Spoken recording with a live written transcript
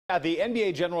The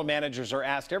NBA general managers are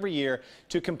asked every year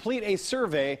to complete a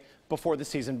survey before the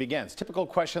season begins. Typical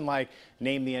question like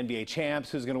name the NBA champs,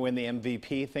 who's going to win the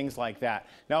MVP, things like that.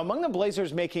 Now, among the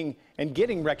Blazers making and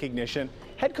getting recognition,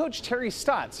 head coach Terry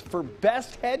Stotts for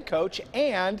best head coach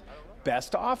and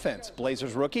best offense.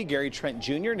 Blazers rookie Gary Trent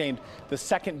Jr. named the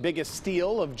second biggest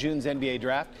steal of June's NBA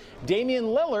draft. Damian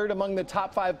Lillard among the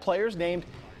top 5 players named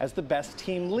as the best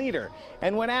team leader.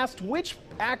 And when asked which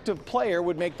active player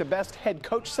would make the best head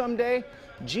coach someday,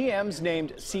 GMs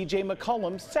named C.J.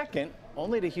 McCollum second,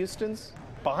 only to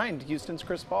behind Houston's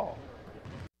Chris Paul.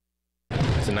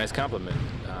 It's a nice compliment.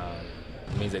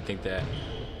 It means they think that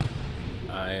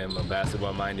I am a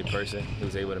basketball-minded person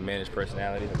who's able to manage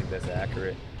personalities. I think that's an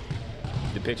accurate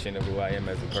depiction of who I am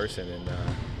as a person. And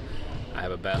I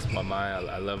have a basketball mind.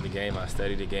 I love the game. I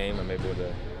study the game. I'm able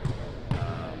to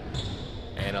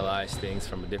analyze things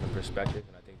from a different perspective,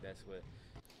 and I think that's what.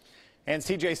 And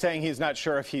CJ saying he's not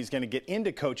sure if he's going to get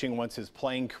into coaching once his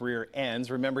playing career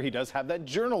ends. Remember, he does have that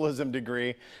journalism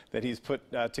degree that he's put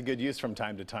to good use from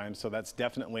time to time, so that's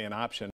definitely an option.